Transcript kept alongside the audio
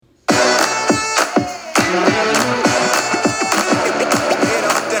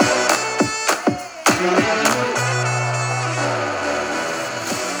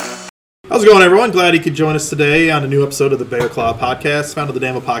How's it going, everyone? Glad you could join us today on a new episode of the Bear Claw Podcast, found on the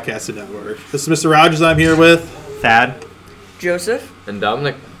Danville Podcasting Network. This is Mr. Rogers. I'm here with Thad, Joseph, and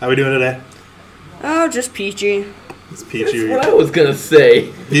Dominick. How we doing today? Oh, just peachy. It's peachy. That's what I was gonna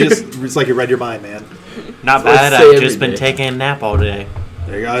say. It's like you read your mind, man. not bad. I've just been taking a nap all day.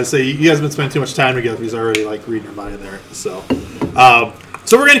 There you go. I say you guys have been spending too much time together. He's already like reading your mind there. So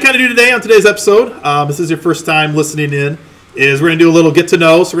we're going to kind of do today on today's episode. This is your first time listening in. We're going to do a little get to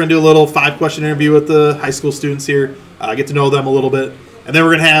know. So we're going to do a little 5-question interview with the high school students here. Get to know them a little bit. And then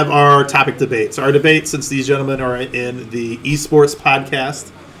we're going to have our topic debate. So our debate, since these gentlemen are in the esports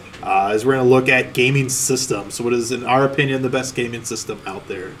podcast, is we're going to look at gaming systems. So what is, in our opinion, the best gaming system out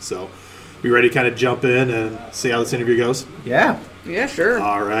there? So we ready to kind of jump in and see how this interview goes? Yeah. Yeah, sure.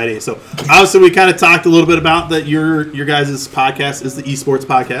 Alrighty. So obviously we kind of talked a little bit about that your guys' podcast is the esports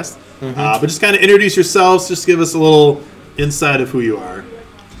podcast. But just kind of introduce yourselves. Just give us a little insight of who you are.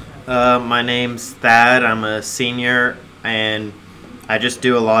 My name's Thad. I'm a senior, and I just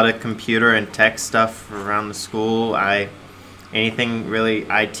do a lot of computer and tech stuff around the school. Anything really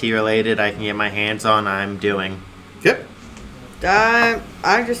IT related I can get my hands on, I'm doing. Yep.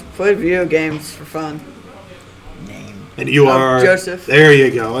 I just play video games for fun. And you are Joseph. There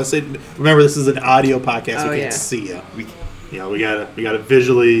you go. I said, remember this is an audio podcast. We can't see you. We gotta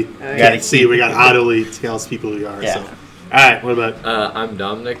visually see you. We got audibly tell people who you are. Yeah. So, all right. What about? I'm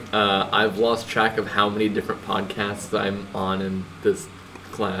Dominick. I've lost track of how many different podcasts I'm on in this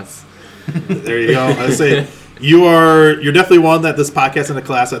class. There you go. I say you're definitely one that this podcast in the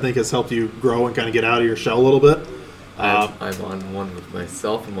class I think has helped you grow and kind of get out of your shell a little bit. I'm on one with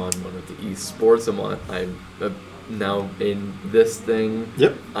myself. I'm on one with the esports. I'm now in this thing.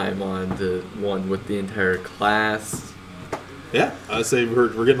 Yep. I'm on the one with the entire class. Yeah, I say we're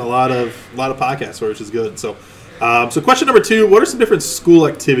getting a lot of podcasts, which is good. So, so question number 2: what are some different school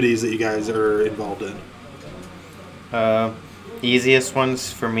activities that you guys are involved in? Easiest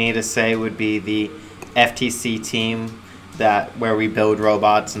ones for me to say would be the FTC team, where we build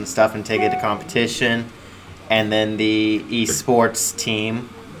robots and stuff and take it to competition, and then the esports team.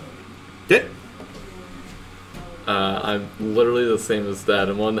 Okay. I'm literally the same as that.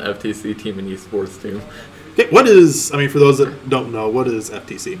 I'm on the FTC team and esports team. Okay, for those that don't know, what is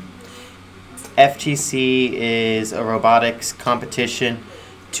FTC? FTC is a robotics competition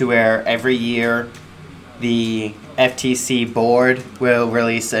to where every year the FTC board will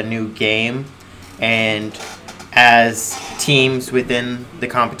release a new game, and as teams within the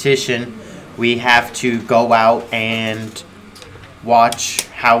competition, we have to go out and watch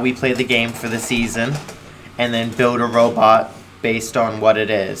how we play the game for the season and then build a robot based on what it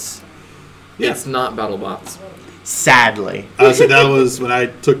is. Yeah. It's not BattleBots. Sadly. Honestly, that was when I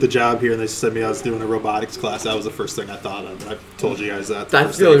took the job here and they said me I was doing a robotics class. That was the first thing I thought of. I told you guys that.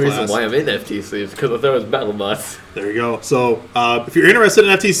 That's the only reason why I'm in FTC is because I thought it was BattleBots. There you go. So if you're interested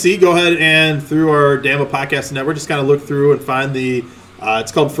in FTC, go ahead and through our Danville Podcast Network, just kind of look through and find the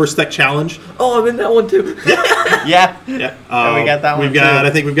it's called First Tech Challenge. Oh, I'm in that one too. Yeah. And we got that one too. I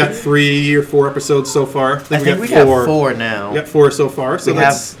think we've got 3 or 4 episodes so far. I think we got 4 now. We got 4 so far. So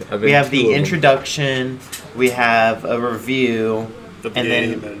we have the introduction, we have a review,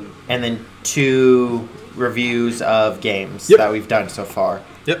 and then 2 reviews of games that we've done so far.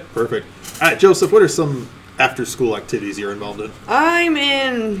 Yep, perfect. All right, Joseph, what are some after-school activities you're involved in? I'm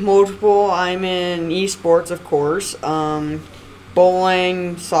in multiple. I'm in esports, of course.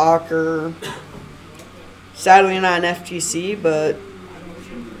 Bowling, soccer. Sadly, not an FTC, but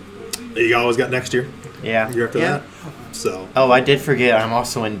You always got next year. Yeah. Year after that. So. Oh, I did forget. I'm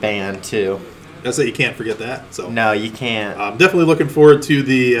also in band too. That's it. You can't forget that. So. No, you can't. I'm definitely looking forward to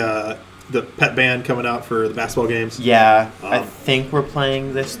the pet band coming out for the basketball games. Yeah, I think we're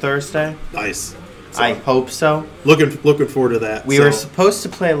playing this Thursday. Nice. So, I hope so. Looking forward to that. We were supposed to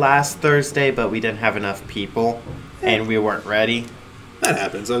play last Thursday, but we didn't have enough people, and we weren't ready. That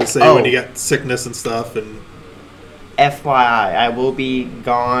happens. I would say when you got sickness and stuff. And FYI, I will be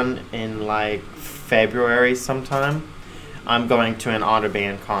gone in like February sometime. I'm going to an honor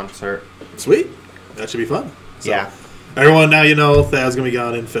band concert. Sweet. That should be fun. So, yeah. Everyone, now you know Thad's going to be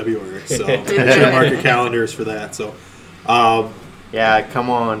gone in February. So make sure to mark your calendars for that. So. Yeah, come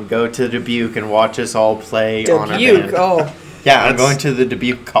on, go to Dubuque and watch us all play honor band. Oh. Yeah, I'm going to the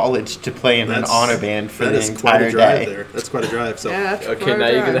Dubuque College to play in an honor band for the entire day. There. That's quite a drive. So. Yeah, okay, now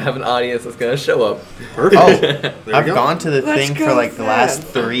you're going to have an audience that's going to show up. Perfect. Oh, I've gone to the thing for like the last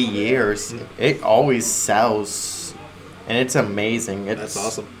 3 years. It always sells, and it's amazing. That's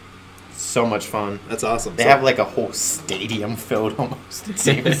awesome. So much fun. That's awesome. They have like a whole stadium filled almost, it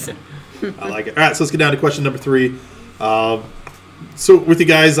seems. I like it. All right, so let's get down to question number 3. So with you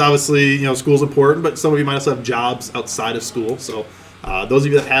guys, obviously, school's important, but some of you might also have jobs outside of school. So those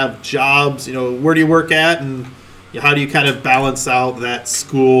of you that have jobs, where do you work at, and how do you kind of balance out that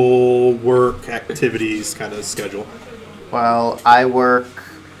school work activities kind of schedule? Well, I work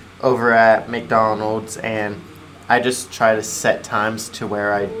over at McDonald's, and I just try to set times to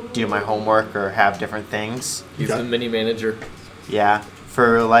where I do my homework or have different things. He's the mini manager. Yeah.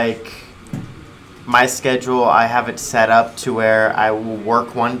 For, my schedule, I have it set up to where I will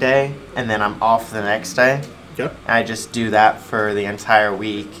work one day, and then I'm off the next day. Okay. I just do that for the entire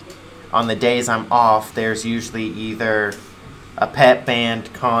week. On the days I'm off, there's usually either a pep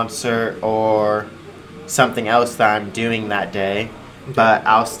band concert or something else that I'm doing that day. Okay. But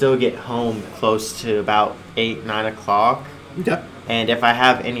I'll still get home close to about 8, 9 o'clock. Okay. And if I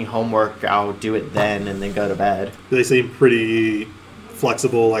have any homework, I'll do it then and then go to bed. Do they seem pretty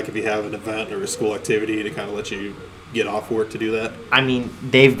flexible, like if you have an event or a school activity, to kind of let you get off work to do that? I mean,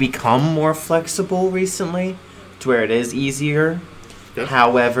 they've become more flexible recently to where it is easier. Okay.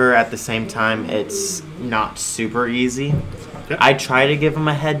 However, at the same time, it's not super easy. Okay. I try to give them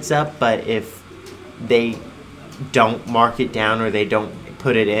a heads up, but if they don't mark it down or they don't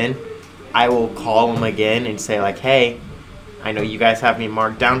put it in, I will call them again and say, hey, I know you guys have me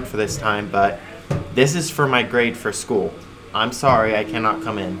marked down for this time, but this is for my grade for school. I'm sorry, I cannot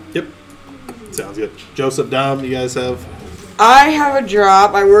come in. Yep. Sounds good. Joseph, Dom, you guys have? I have a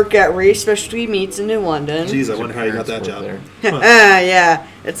job. I work at Ray Specialty Meats in New London. Jeez, I wonder how you got that job. Yeah,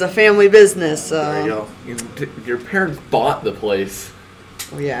 it's a family business. So. There you go. Your parents bought the place.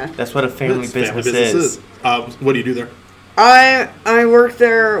 Yeah. That's what a family That's business is. What do you do there? I work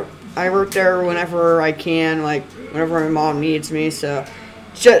there. I work there whenever I can, whenever my mom needs me. So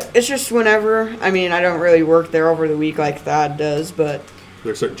it's just whenever. I mean, I don't really work there over the week like Thad does, but. Are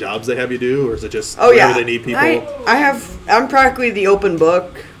there certain jobs they have you do, or is it just whenever they need people? I'm practically the open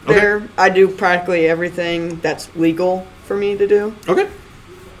book there. Okay. I do practically everything that's legal for me to do. Okay.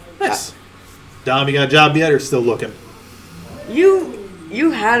 Nice. Dom, you got a job yet, or still looking?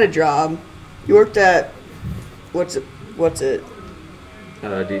 You had a job. You worked at what's it?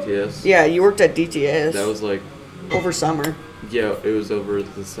 DTS. Yeah, you worked at DTS. That was over summer. Yeah, it was over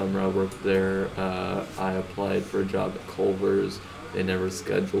the summer. I worked there. I applied for a job at Culver's. They never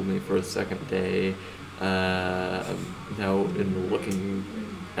scheduled me for a second day. Now, in looking,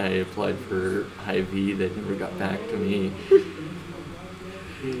 I applied for Hy-Vee. They never got back to me.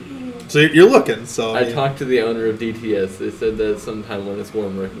 So you're looking. So I talked to the owner of DTS. They said that sometime when it's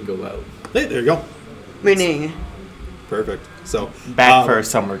warmer, I can go out. Hey, there you go. Meaning. Perfect. So Back for a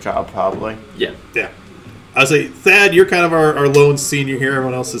summer job, probably. Yeah. Yeah. I say, Thad, you're kind of our lone senior here.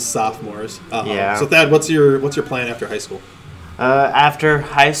 Everyone else is sophomores. Yeah. So Thad, what's your plan after high school? After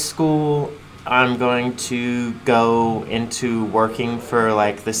high school, I'm going to go into working for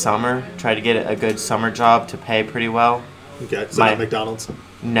the summer. Try to get a good summer job to pay pretty well. Okay. So not McDonald's.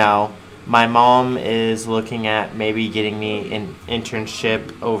 No. My mom is looking at maybe getting me an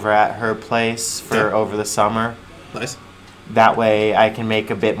internship over at her place for over the summer. Nice. That way I can make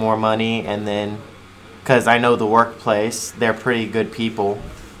a bit more money, and then, because I know the workplace, they're pretty good people.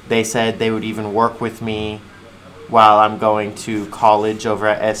 They said they would even work with me while I'm going to college over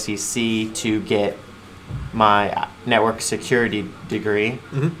at SEC to get my network security degree.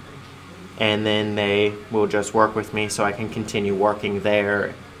 Mm-hmm. And then they will just work with me so I can continue working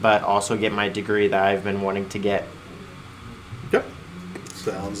there, but also get my degree that I've been wanting to get. Okay.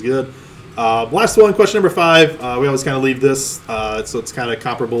 Sounds good. Last one, question number 5. We always kind of leave this, so it's kind of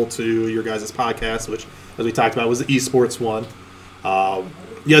comparable to your guys' podcast, which, as we talked about, was the esports one.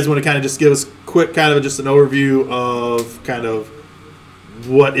 You guys want to kind of just give us quick kind of just an overview of kind of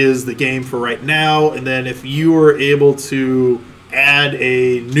what is the game for right now, and then if you were able to add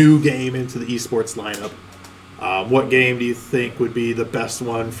a new game into the esports lineup, what game do you think would be the best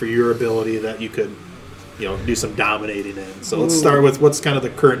one for your ability that you could do some dominating in? So let's start with what's kind of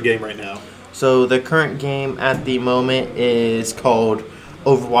the current game right now. So the current game at the moment is called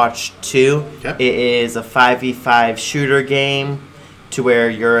Overwatch 2. Okay. It is a 5v5 shooter game to where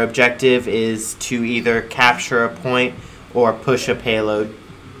your objective is to either capture a point or push a payload.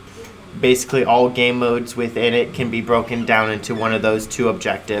 Basically, all game modes within it can be broken down into one of those 2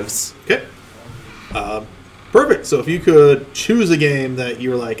 objectives. Okay. Perfect. So if you could choose a game that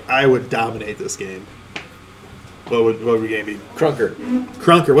you were like, I would dominate this game, what would your game be? Crunker.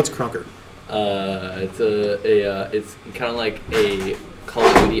 Crunker. What's Crunker? It's kind of like a Call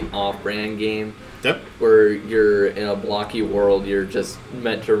of Duty off-brand game. Yep. Where you're in a blocky world, you're just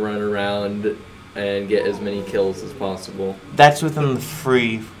meant to run around and get as many kills as possible. That's within the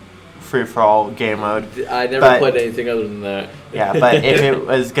free free-for-all game mode. I never But- played anything other than that. Yeah, but if it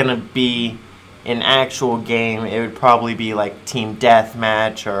was going to be an actual game, it would probably be like Team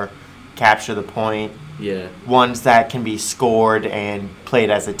Deathmatch or Capture the Point. Yeah. Ones that can be scored and played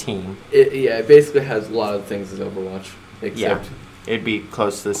as a team. It basically has a lot of things as Overwatch. Except It'd be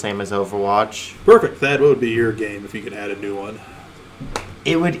close to the same as Overwatch. Perfect. Thad, what would be your game if you could add a new one?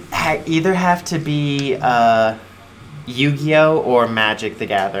 It would either have to be Yu-Gi-Oh! Or Magic the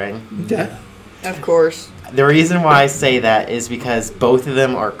Gathering. Okay. Of course. The reason why I say that is because both of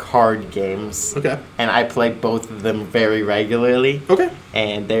them are card games. Okay. And I play both of them very regularly. Okay.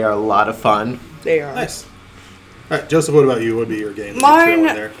 And they are a lot of fun. They are. Nice. All right, Joseph, what about you? What would be your game? that Mine- you'd throw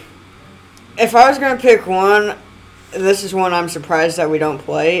in there? If I was going to pick one, this is one I'm surprised that we don't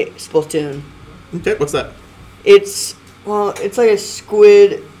play. Splatoon. Okay, what's that? It's like a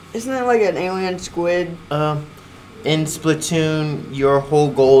squid. Isn't it like an alien squid? In Splatoon, your whole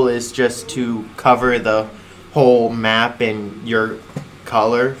goal is just to cover the whole map in your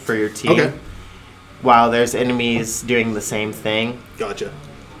color for your team. Okay. While there's enemies doing the same thing. Gotcha.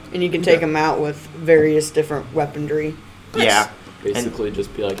 And you can take them out with various different weaponry. Yeah. basically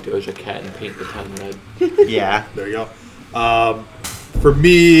just be like Doja Cat and paint the town red. Yeah. There you go. For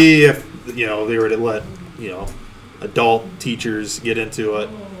me, if they were to let adult teachers get into it,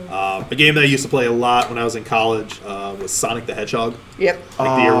 a game that I used to play a lot when I was in college was Sonic the Hedgehog, Yep.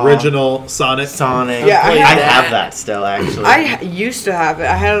 like the original Sonic. Sonic. Yeah, I I had have that. that still, actually. I used to have it.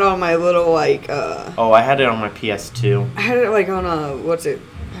 I had it on my little I had it on my PS2. I had it like on a what's it?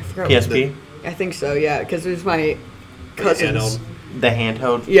 I forgot. PSP? I think so. Yeah, because it was my cousin's. The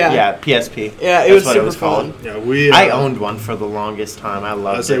handheld? Yeah. Yeah, PSP. Yeah, it That's was what super it was called. fun. Yeah, we. I owned one for the longest time. I I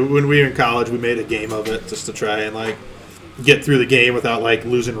loved say it. when we were in college, we made a game of it just to try and get through the game without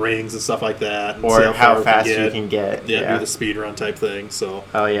losing rings and stuff like that, and see Or how far we fast you can get. Yeah, do the speed run type thing. So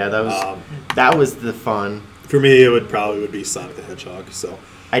Oh, yeah, that was the fun. for me, it would be Sonic the Hedgehog. So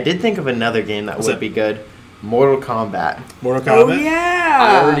I did think of another game that What's would that? be good. Mortal Kombat. Mortal Oh Kombat. I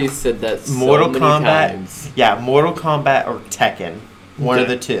yeah. already said that so Mortal many Kombat. times. Yeah, Mortal Kombat or Tekken. One of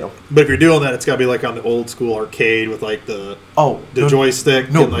Okay. the two. But if you're doing that, it's got to be on the old school arcade with the Oh,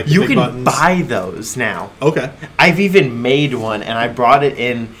 joystick no, and the you big can buttons. buy those now. Okay. I've even made one, and I brought it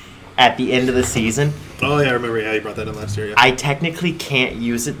in at the end of the season. Oh yeah, I remember. Yeah, you brought that in last year. Yeah. I technically can't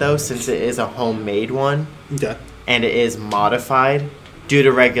use it, though, since it is a homemade one, Okay. and it is modified. Due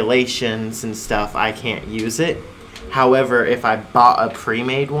to regulations and stuff, I can't use it. However, if I bought a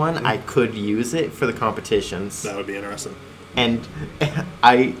pre-made one, I could use it for the competitions. That would be interesting. And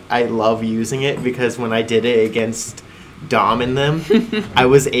I love using it because when I did it against Dom and them, I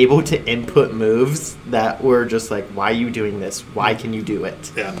was able to input moves that were just like, why are you doing this? Why can you do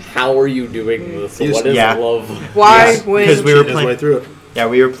it? Yeah. How are you doing this? You What is yeah. love? Why Yeah, when? because we were Cheating his way playing. through it. Yeah,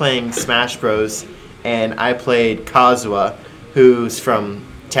 we were playing Smash Bros. And I played Kazuha, who's from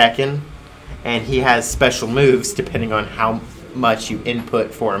Tekken, and he has special moves depending on how much you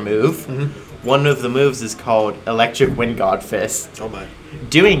input for a move. Mm-hmm. One of the moves is called Electric Wind God Fist. Oh my.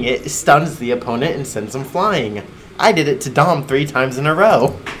 Doing it stuns the opponent and sends them flying. I did it to Dom 3 times in a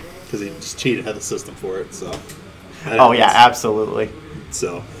row. Because he just cheated, had the system for it. So. Oh yeah, absolutely.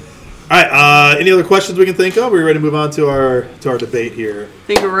 So. All right. Any other questions we can think of? Are we ready to move on to our debate here? I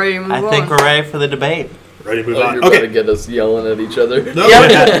think we're ready to move on. I think we're ready for the debate. Ready to move Oh, on? you're about to Okay. get us yelling at each other. No,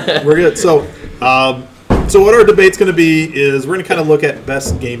 we're good. So, so what our debate's going to be is we're going to kind of look at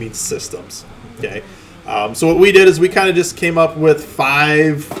best gaming systems. Okay. So what we did is we kind of just came up with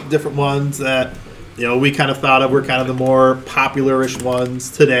 5 different ones that we kind of thought of were kind of the more popular-ish ones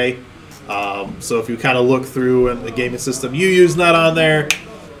today. So if you kind of look through and the gaming system you use not on there,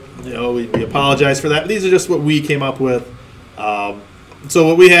 we apologize for that. But these are just what we came up with. So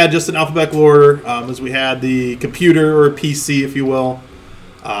what we had, just in alphabetical order, is we had the computer or PC, if you will,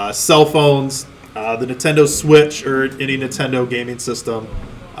 cell phones, the Nintendo Switch or any Nintendo gaming system,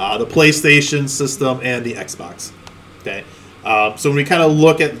 the PlayStation system, and the Xbox. Okay. So when we kind of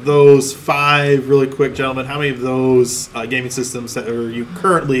look at those 5 really quick, gentlemen, how many of those gaming systems that are you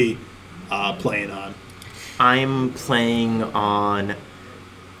currently playing on? I'm playing on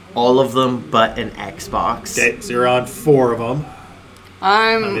all of them but an Xbox. Okay, so you're on 4 of them.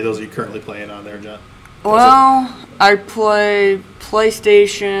 How many of I'm those are you currently playing on there, John? I play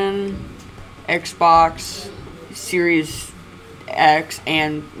PlayStation, Xbox, Series X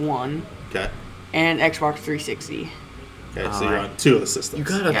and 1, Okay. and Xbox 360. Okay, so you're on 2 of the systems. You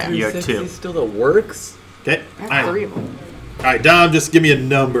got a Yeah, you have 360 2. still that works? Okay. I All have right. 3 of them. All right, Dom, just give me a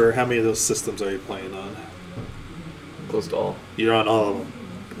number. How many of those systems are you playing on? Close to all. You're on all of them.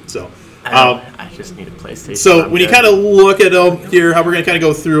 So, I just need a PlayStation. So when you kind of look at them here, how we're going to kind of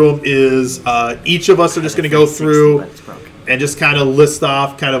go through them is each of us are just going to go through and just kind of list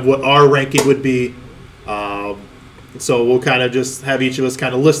off kind of what our ranking would be. So we'll kind of just have each of us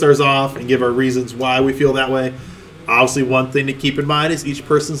kind of list ours off and give our reasons why we feel that way. Obviously, one thing to keep in mind is each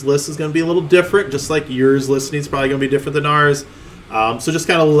person's list is going to be a little different, just like yours listening is probably going to be different than ours. So just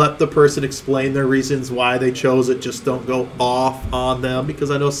kind of let the person explain their reasons why they chose it. Just don't go off on them,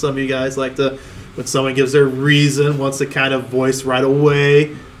 because I know some of you guys like to, when someone gives their reason, wants to kind of voice right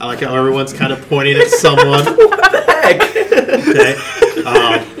away. I like how everyone's kind of pointing at someone. What the heck? Okay.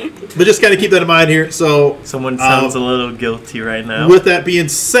 But just kind of keep that in mind here. So Someone sounds a little guilty right now. with that being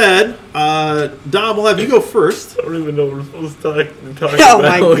said, Dom, we'll have you go first. I don't even know what we're supposed to talk Oh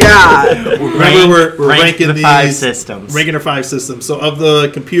about. my god. Remember, we're rank ranking the these 5 systems. Ranking our 5 systems. So of the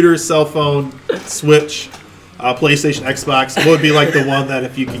computer, cell phone, Switch, PlayStation, Xbox, what would be like the one that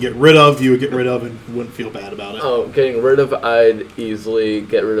if you could get rid of, you would get rid of and wouldn't feel bad about it? Oh, getting rid of, I'd easily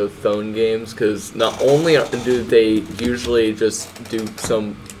get rid of phone games, because not only do they usually just do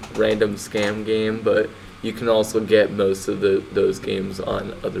some random scam game, but you can also get most of those games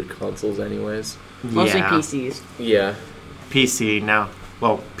on other consoles anyways. Mostly PCs. Yeah. PC now.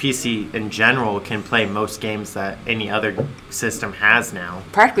 Well, PC in general can play most games that any other system has now,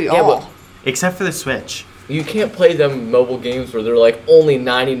 Practically Yeah, all. but except for the Switch. you can't play them mobile games where they're like only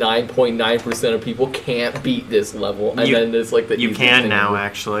 99.9% of people can't beat this level, and then it's like the You easiest can thing now, ever.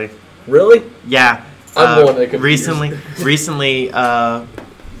 actually. Really? Yeah. I'm the one that confused. Recently,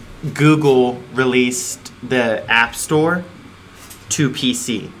 Google released the App Store to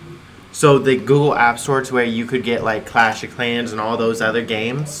PC. So the Google App Store, to where you could get like Clash of Clans and all those other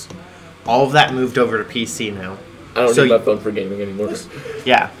games, all of that moved over to PC now. I don't So need my you- phone for gaming anymore.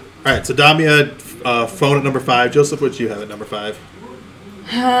 Yeah. All right, so Dom, you had phone at number 5. Joseph, what did you have at number 5?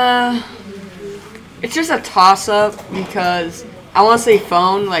 It's just a toss-up because I want to say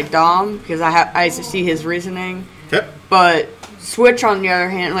phone like Dom because I see his reasoning, Okay. but Switch on the other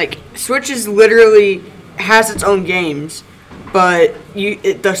hand, like Switch is literally has its own games, but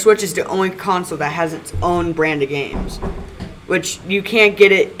the Switch is the only console that has its own brand of games, which you can't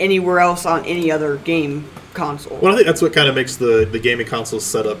get it anywhere else on any other game console. Well, I think that's what kind of makes the gaming console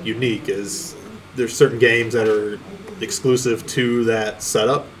setup unique is there's certain games that are exclusive to that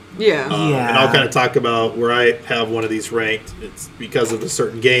setup. Yeah. And I'll kind of talk about where I have one of these ranked. It's because of a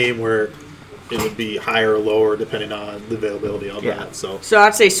certain game where it would be higher or lower depending on the availability of that. So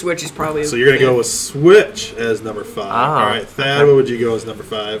I'd say Switch is probably. you're going to go with Switch as number 5. Ah, All right, Thad, what would you go as number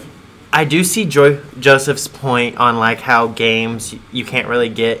 5? I do see Joseph's point on like how games you can't really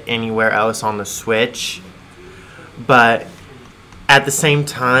get anywhere else on the Switch, but at the same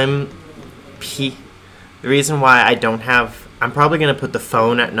time, the reason why I'm probably gonna put the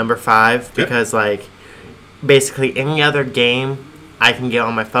phone at number 5 because like basically any other game I can get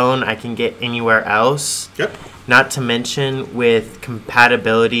on my phone, I can get anywhere else. Yep. Not to mention with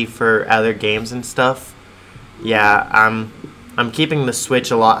compatibility for other games and stuff. Yeah, I'm keeping the Switch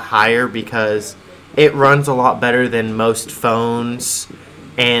a lot higher because it runs a lot better than most phones,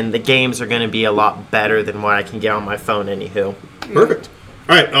 and the games are going to be a lot better than what I can get on my phone anywho. Perfect.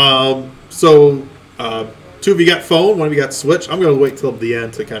 All right, so 2 of you got phone, 1 of you got Switch. I'm going to wait till the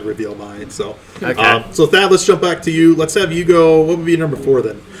end to kind of reveal mine. So, Okay. So Thad, let's jump back to you. Let's have you go. What would be number 4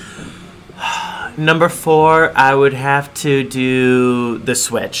 then? Number 4, I would have to do the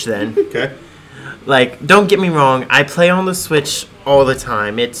Switch then. Okay. Like, don't get me wrong, I play on the Switch all the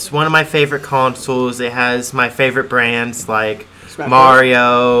time. It's one of my favorite consoles. It has my favorite brands like Smash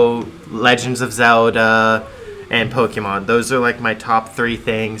Mario, Legends of Zelda, and Pokemon. Those are like my top 3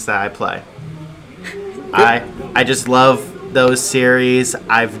 things that I play. I just love those series.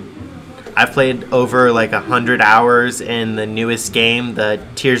 I've played over like 100 hours in the newest game, the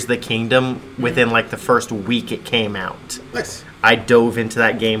Tears of the Kingdom, within like the first week it came out. Nice. I dove into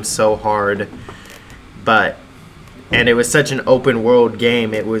that game so hard, and it was such an open world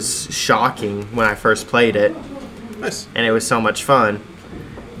game. It was shocking when I first played it, Nice. and it was so much fun.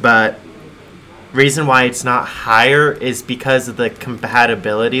 But reason why it's not higher is because of the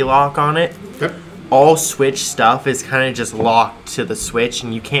compatibility lock on it. Okay. All Switch stuff is kind of just locked to the Switch,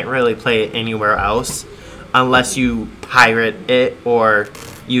 and you can't really play it anywhere else unless you pirate it or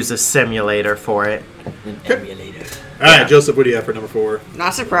use a simulator for it. All right, Joseph, what do you have for number 4?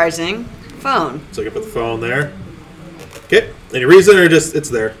 Not surprising. Phone. So you can put the phone there. Okay. Any reason or just it's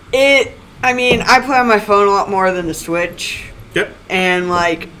there? I play on my phone a lot more than the Switch. Yep. And,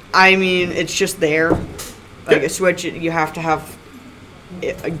 it's just there. Like, a Switch, you have to have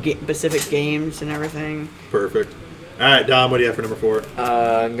specific games and everything. Perfect. All right, Dom, what do you have for number 4?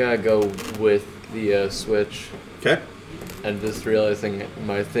 I'm gonna go with the Switch. Okay. I'm just realizing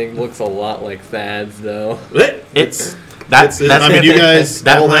my thing looks a lot like Thad's, though. It's That's I mean, you guys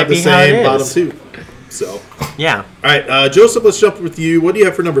that all might have the be how it same is. bottom 2. So, Yeah. all right, Joseph, let's jump with you. What do you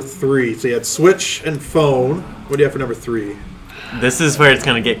have for number 3? So you had Switch and phone. What do you have for number 3? This is where it's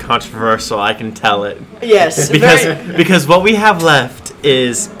going to get controversial. I can tell it. Yes. Because what we have left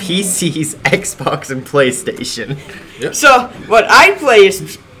is PCs, Xbox, and PlayStation. So what I play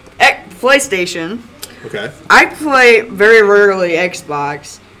is PlayStation. Okay. I play very rarely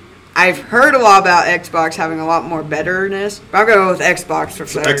Xbox. I've heard a lot about Xbox having a lot more betterness, but I'm going to go with Xbox for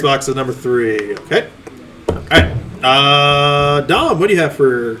So third. Xbox is number 3. Okay. All right. Dom, what do you have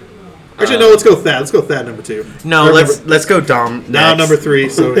for... Actually, no, let's go with Thad. Let's go with Thad number 2. No, Or let's go Dom. Now next. number 3,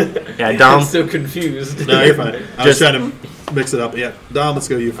 so... Yeah, Dom. I'm so confused. No, you're fine. I was Just- trying to mix it up. Yeah, Dom, let's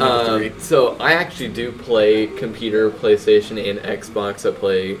go you for number 3. So I actually do play computer, PlayStation, and Xbox. I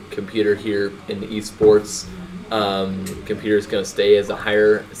play computer here in esports. Computer's gonna stay as a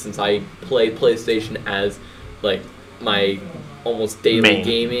higher, since I play PlayStation as like my almost daily Main.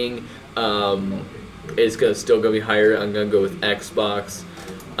 gaming. It's still gonna be higher. I'm gonna go with Xbox.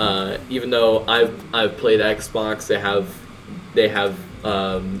 Even though I've played Xbox, they have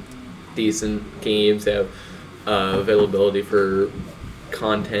decent games. They have availability for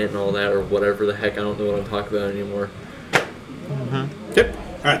content and all that, or whatever the heck. I don't know what I'm talking about anymore. Okay.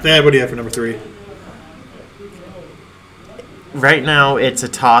 All right, Thad, what do you have for number 3? Right now, it's a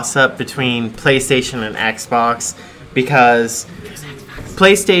toss-up between PlayStation and Xbox because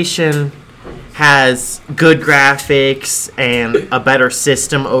PlayStation has good graphics and a better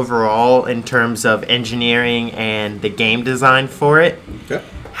system overall in terms of engineering and the game design for it. Okay.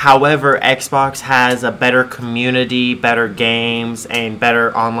 However, Xbox has a better community, better games, and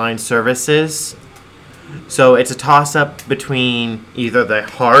better online services. So it's a toss-up between either the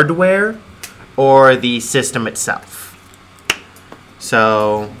hardware or the system itself.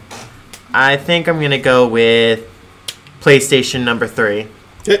 So I think I'm going to go with PlayStation number 3.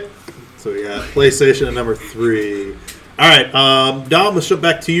 Okay. So we got PlayStation at number 3. All right, Dom, let's jump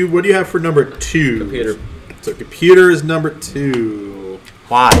back to you. What do you have for number 2? Computer. So computer is number 2.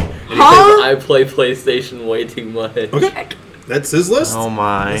 Why? Because I play PlayStation way too much. Okay. That's his list. Oh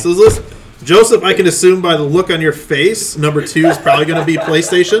my. That's his list. Joseph, I can assume by the look on your face, number 2 is probably going to be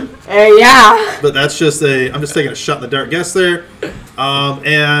PlayStation. Yeah. But that's just I'm just taking a shot in the dark guess there.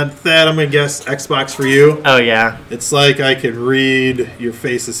 And Thad, I'm going to guess Xbox for you. Oh yeah. It's like I can read your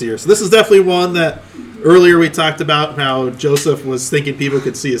faces here. So this is definitely one that earlier we talked about how Joseph was thinking people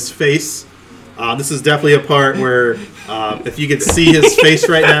could see his face. This is definitely a part where if you could see his face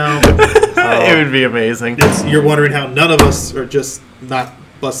right now, It would be amazing. you're wondering how none of us are just not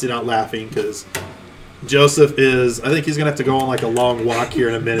busting out laughing because Joseph I think he's going to have to go on like a long walk here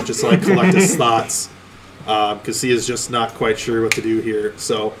in a minute just to like collect his thoughts because he is just not quite sure what to do here.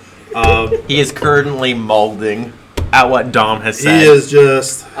 So He is currently molding at what Dom has said. he is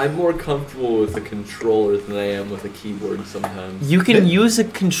just... I'm more comfortable with a controller than I am with a keyboard sometimes. You can use a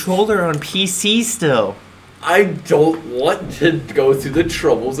controller on PC still. I don't want to go through the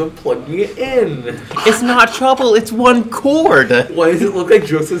troubles of plugging it in. It's not trouble, it's one cord. Why does it look like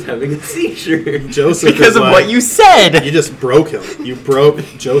Joseph's having a seizure? Joseph Because is of like, what you said. You just broke him. You broke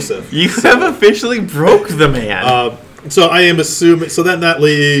Joseph. You have officially broke the man. So I am assuming. So then that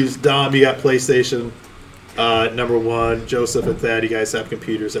leaves Dom. You got PlayStation number 1. Joseph and Thad, you guys have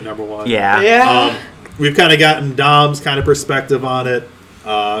computers at number 1. yeah. Yeah. We've kind of gotten Dom's kind of perspective on it.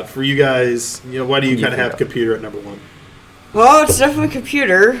 For you guys, why do you kind of have computer at number 1? Well, it's definitely a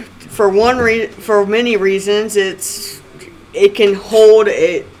computer. For many reasons, it can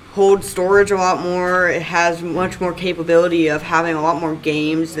hold storage a lot more. It has much more capability of having a lot more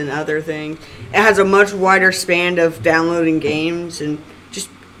games than other things. It has a much wider span of downloading games, and just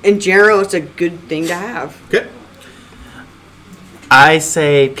in general, it's a good thing to have. Okay. I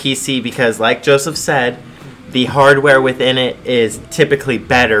say PC because, like Joseph said, the hardware within it is typically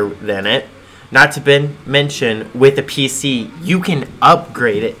better than it. Not to mention, with a PC, you can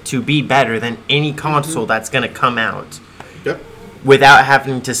upgrade it to be better than any console that's going to come out Yep. without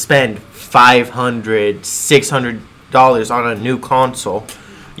having to spend $500, $600 on a new console.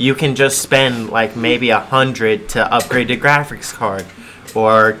 You can just spend like maybe $100 to upgrade a graphics card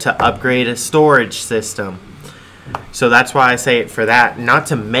or to upgrade a storage system. So that's why I say it for that. Not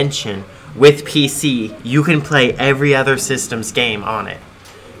to mention, with PC, you can play every other system's game on it.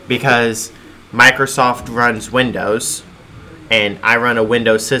 Because Microsoft runs Windows, and I run a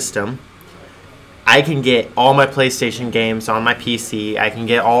Windows system. I can get all my PlayStation games on my PC. I can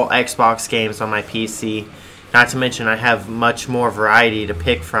get all Xbox games on my PC. Not to mention, I have much more variety to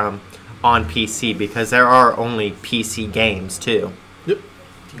pick from on PC because there are only PC games too. Yep.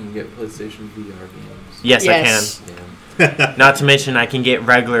 Can you get PlayStation VR games? Yes, Yes. I can. Not to mention, I can get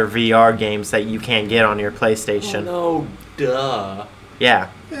regular VR games that you can't get on your PlayStation. Oh, no, duh. Yeah.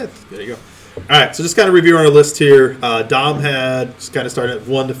 Yeah, there you go. All right, so just kind of reviewing our list here. Dom had just kind of starting at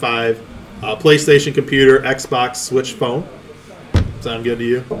 1 to 5. PlayStation, computer, Xbox, Switch, phone. Sound good to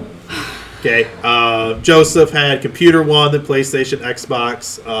you? Okay. Joseph had computer 1, then PlayStation,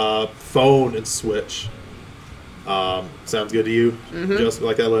 Xbox, phone, and Switch. Sounds good to you, Joseph?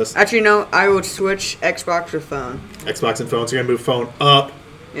 Like that list? Actually, no. I would switch Xbox or phone. Xbox and phone. So you're gonna move phone up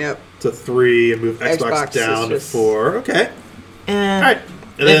Yep. to 3 and move Xbox Xbox down to is just- 4. Okay. And All right.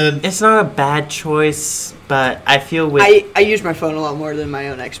 And then it's not a bad choice, but I feel with I use my phone a lot more than my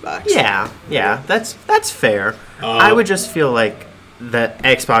own Xbox. yeah, that's fair. I would just feel like the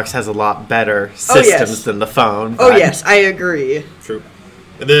Xbox has a lot better systems yes. than the phone. Oh but- yes, I agree. true.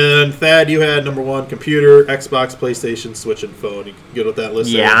 And then Thad, you had number 1, computer, Xbox, PlayStation, Switch, and phone. You good with that list?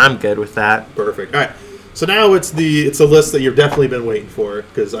 Yeah, there? I'm good with that. Perfect. All right. So now it's a list that you've definitely been waiting for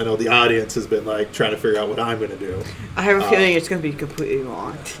because I know the audience has been like trying to figure out what I'm going to do. I have a feeling it's going to be completely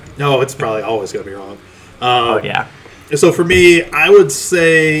wrong. No, it's probably always going to be wrong. Oh yeah. So for me, I would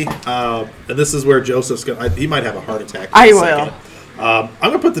say, and this is where Joseph's going. He might have a heart attack. In I a will. second. I'm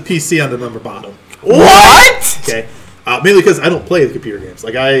going to put the PC on the number bottom. What? Okay. Mainly because I don't play the computer games.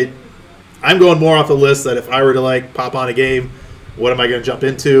 Like I'm going more off the list that if I were to like pop on a game, what am I going to jump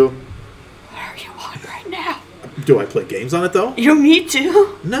into? What are you on right now? Do I play games on it though? You need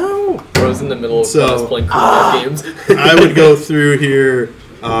to. No. I was in the middle of So- class playing football games. I would go through here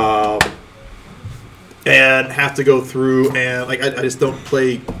and have to go through and like I just don't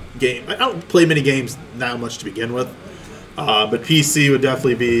play game. I don't play many games that much to begin with. But PC would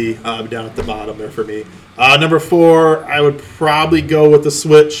definitely be down at the bottom there for me. Number 4, I would probably go with the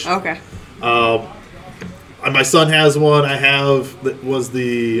Switch. Okay. My son has one. I have that was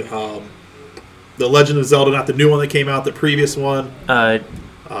the Legend of Zelda, not the new one that came out, the previous one.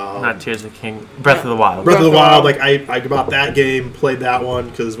 Not Tears of the King. Breath of the Wild. Breath of the Wild. Like I bought that game, played that one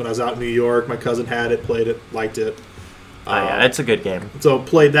because when I was out in New York, my cousin had it, played it, liked it. Oh yeah, it's a good game. So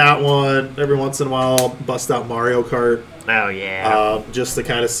played that one. Every once in a while, bust out Mario Kart Oh yeah. just to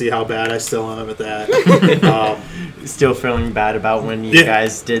kind of see how bad I still am at that. Still feeling bad about when you Yeah.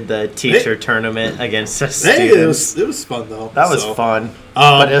 guys did the teacher tournament against the Hey, students. it was fun though. That was So, fun.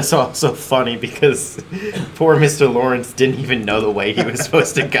 But it's also funny because poor Mr. Lawrence didn't even know the way he was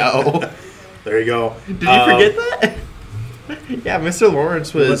supposed to go. There you go. Did you forget that? Yeah, Mr.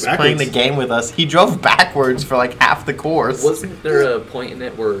 Lawrence was went playing the backwards. game with us. He drove backwards for like half the course. Wasn't there a point in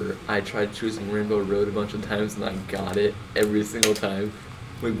it where I tried choosing Rainbow Road a bunch of times and I got it every single time?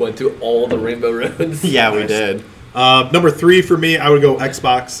 We went through all the Rainbow Roads. Yeah, we Nice. did. Number 3 for me, I would go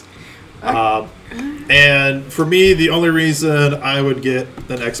Xbox. And for me, the only reason I would get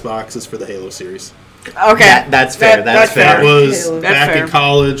an Xbox is for the Halo series. Okay. That's fair, that's fair. That was Halo. back That's in fair.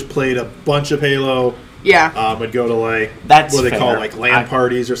 college, played a bunch of Halo. Yeah. Would go to like, That's what do they call it, fair. like LAN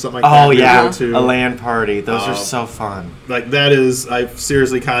parties or something like that. Oh we'd yeah, go to. a LAN party. Those are Um, so fun. Like that is, I've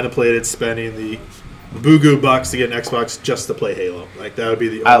seriously contemplated spending the Boogoo bucks to get an Xbox just to play Halo. Like that would be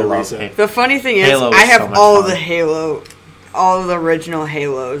the I only love reason. Halo. The funny thing is, Halo is I have so much all fun. the Halo, all of the original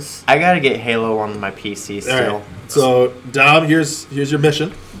Halos. I gotta get Halo on my PC All still. right. So Dom, here's your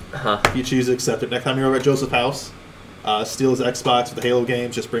mission. Huh. If you choose to accept it, next time you're over at Joseph's house, steal his Xbox with the Halo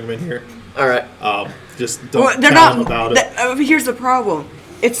games. Just bring them in here. Alright. Just don't Well, they're tell them not. about it. Here's the problem.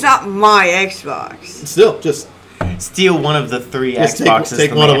 It's not my Xbox. Still, just Steal one of the 3 Just Xboxes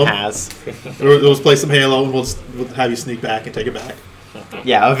take the one of man them. has. we'll play some Halo, and we'll have you sneak back and take it back.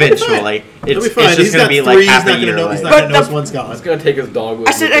 Yeah, eventually. It'll It's, be fine. it's just He's gonna got be 3. like He's half not a gonna year know. He's later. not gonna But know the- one's gone. He's gonna take his dog with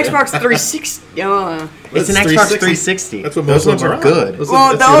I said him. Xbox 360. It's an Xbox 360. That's what Those most ones of them are on. good.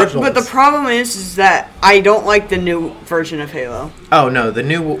 Well, That's the original but the ones. problem is that I don't like the new version of Halo. Oh no, the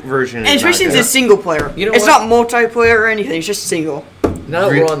new version And is especially not since it's good. single player. You know It's what? not multiplayer or anything. It's just single. Now that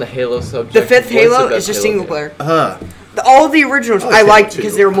we're on the Halo subject, The fifth what's the Halo best is just Halo single game? player. All the originals I like I Halo liked 2.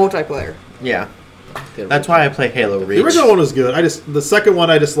 because they were multiplayer. Yeah, The that's why I play Halo Reach. The original one was good. The second one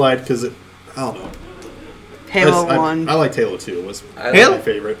I disliked because I don't know. Halo I 1. I liked Halo 2. It was I Halo? my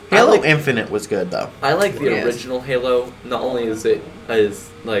favorite. Halo I like- Infinite was good though. I like the Yes. original Halo. Not only is it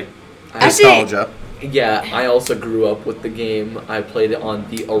like Actually- Nostalgia. yeah, I also grew up with the game. I played it on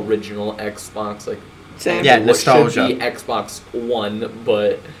the original Xbox, like Same. Yeah, what nostalgia. should be Xbox One,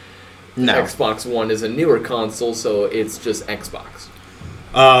 but No. Xbox One is a newer console, so it's just Xbox.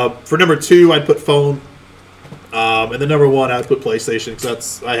 For number 2, I'd put phone. And then number 1, I'd put PlayStation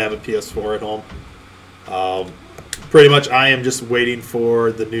because I have a PS4 at home. Pretty much, I am just waiting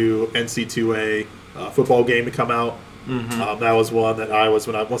for the new NC2A football game to come out. That was one that I was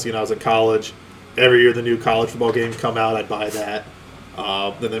once again I was in college. Every year the new college football game come out, I'd buy that.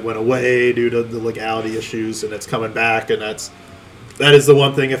 Then it went away due to the legality issues, and it's coming back, and that is the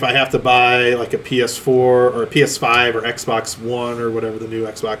one thing. If I have to buy like a PS4 or a PS5 or Xbox One or whatever the new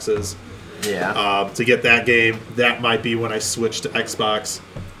Xbox is, to get that game, that might be when I switch to Xbox.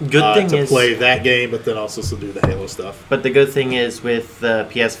 Good thing to is play that game, but then also to do the Halo stuff. But the good thing is with the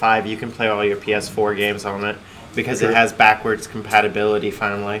PS5, you can play all your PS4 games on it because it has backwards compatibility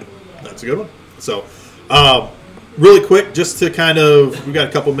finally. That's a good one. So, really quick, just to kind of, we got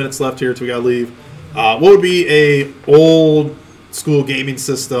a couple minutes left here till we got to leave. What would be a old school gaming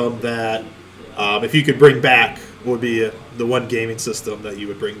system that, if you could bring back, what would be the one gaming system that you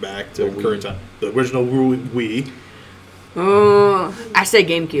would bring back to current time? The original Wii. I say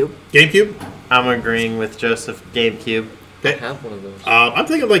GameCube. GameCube? I'm agreeing with Joseph. GameCube. I have one of those. I'm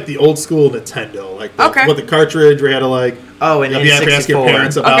thinking like the old school Nintendo, like Okay. with the cartridge where you had to like. Oh, and you have to ask your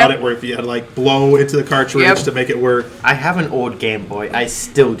parents N64. about it, where if you had to like blow into the cartridge to make it work. I have an old Game Boy. I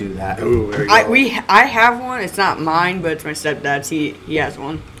still do that. Ooh, there you go. I have one. It's not mine, but it's my stepdad's. He has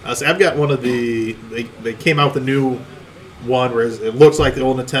one. So I've got one of the. They came out with the new one where it looks like the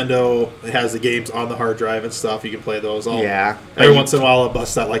old Nintendo. It has the games on the hard drive and stuff. You can play those. Every once in a while, I'll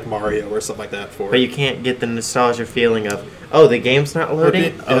bust out like Mario or something like that for it. But you can't get the nostalgia feeling of, oh, the game's not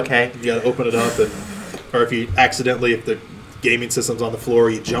loading? Okay. You got to open it up, or if you accidentally, if the gaming system's on the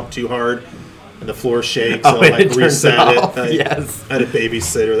floor, you jump too hard and the floor shakes. So and like it turns reset off. it. Yes. I had a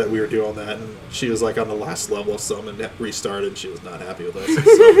babysitter that we were doing that, and she was like on the last level of something and that restarted. She was not happy with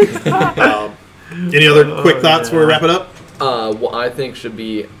us. So, any other quick thoughts before we wrap it up? What I think should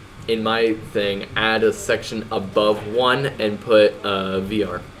be in my thing, add a section above one and put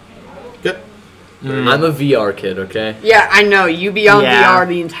VR. Good. I'm a VR kid, okay? Yeah, I know. You be on Yeah. VR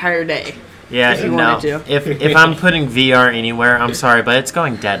the entire day. Yeah, If you no. wanted to. If I'm putting VR anywhere, I'm sorry, but it's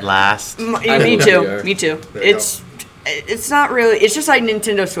going dead last. Me love too. VR. Me too. There you It's not really. It's just like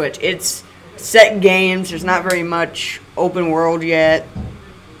Nintendo Switch. It's set games. There's not very much open world yet.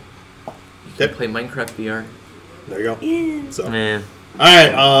 You can play Minecraft VR. There you go. Yeah. So. Man. All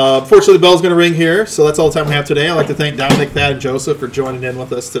right. Unfortunately, the bell's going to ring here, so that's all the time we have today. I'd like to thank Dominick, Thad, and Joseph for joining in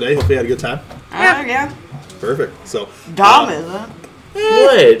with us today. Hopefully, you had a good time. Yeah. Perfect. So Dom isn't.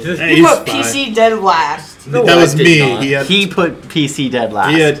 What? Hey, He he's put fine. PC dead last. No, that I was did me. not. He put PC dead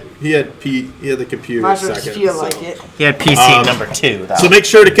last. He had the computer Might as well just second. feel so. like it. He had PC number 2, though. So make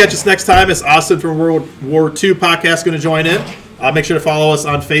sure to catch us next time. It's Austin from World War II podcast going to join in. Make sure to follow us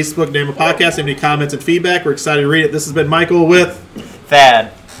on Facebook, name a podcast. Any comments and feedback? We're excited to read it. This has been Michael with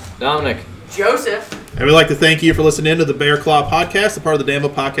Thad. Dominic. Joseph. and we'd like to thank you for listening in to the Bear Claw podcast, a part of the Danville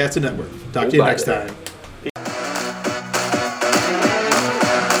Podcasting Network. Talk to you next time.